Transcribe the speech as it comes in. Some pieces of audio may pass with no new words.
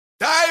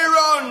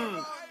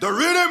Tyron, the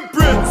Riddim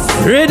Prince.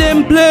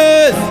 Riddim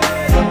place.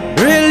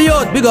 Real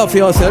youth, big up for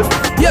yourself.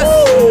 Yes.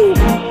 Woo.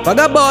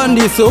 Vagabun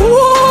this.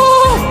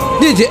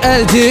 DJ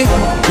LG.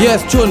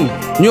 Yes, tune.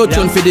 New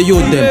tune for the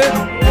youth them.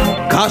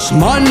 Cash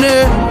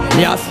money.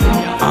 Yes.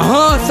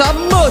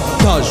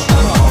 Sabotage.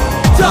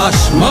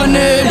 Cash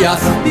money.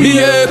 Yes.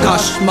 Yeah.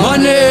 Cash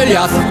money.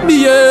 Yes.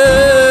 Yeah.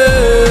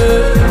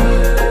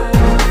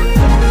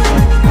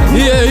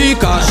 Yeah.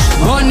 Cash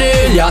money.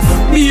 Yes.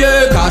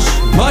 Yeah. Cash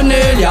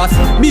money. Yes.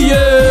 Yeah.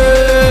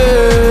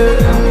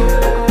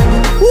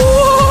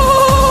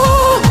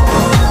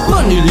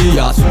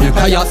 Lias, bien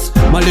kayas,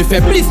 mal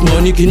fait plus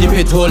money qui ni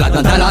pétrole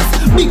dans Dallas.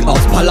 Big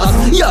house palace,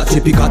 ya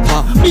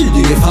chepikata,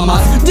 building et famas,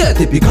 jet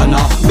et picana,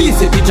 bis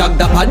et pijak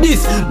d'apadis.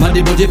 Mal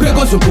des bonnes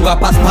précautions pour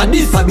passe pas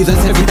 10, pas besoin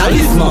de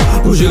vitalisme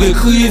pour gérer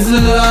crise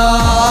là.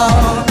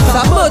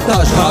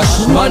 Sabotage,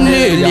 cash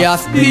money,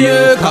 lias,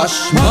 billet,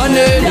 cash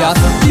money, lias,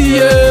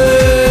 billet.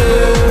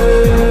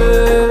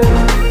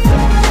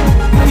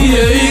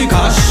 Yeah,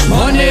 cash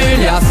money,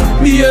 lias,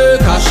 billet,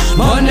 cash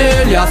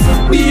money, lias,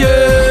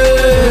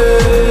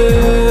 billet.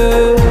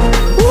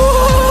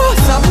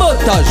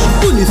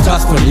 Money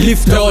starts for the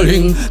lift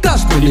rolling,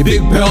 cash for the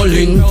big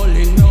burling.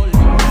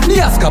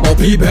 Lias about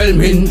people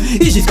min,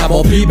 ici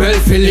about people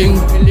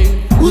feeling.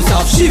 Who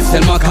savent chiffre,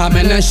 seulement qu'à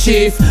mener un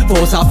chiffre.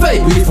 Faut ça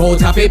faire, oui, faut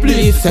taper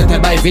plus. C'était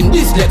by vin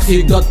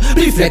dyslexique, d'autres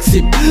plus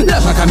flexible.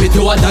 L'argent qu'à mettre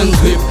toi dans le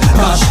grip.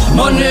 Cash,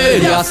 money,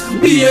 lias,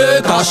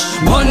 billet, cash,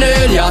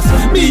 money, lias,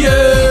 billet.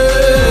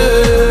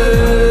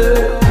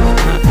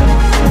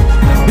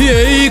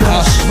 Billet,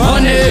 cash,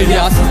 money,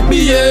 lias,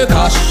 billet,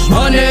 cash,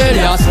 money,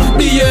 lias,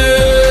 billet.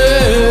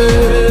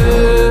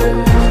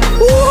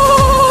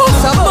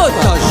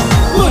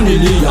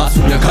 Lias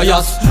ou bien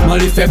kayas, mal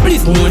fait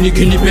plus money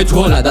qui ni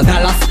pétrole dans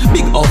Dallas.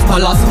 Big house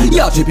palace,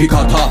 ya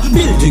chepikata,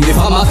 building et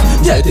famas,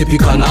 jet et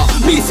picana,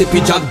 bis et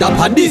pijak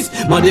d'apadis.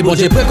 Man des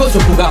bonnes précautions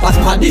pour passe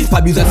pas 10,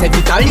 pas besoin de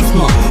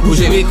vitalisme pour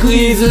gérer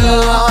crise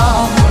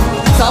là.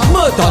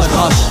 Sabotage,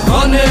 cash,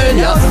 money,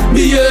 lias,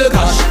 billet,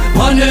 cash,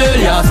 money,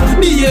 lias,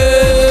 billet.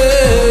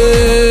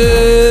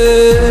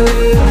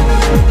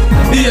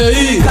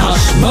 Billet,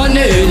 cash,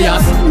 money,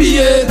 lias,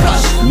 billet,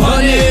 cash,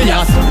 money,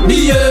 lias,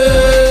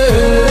 billet.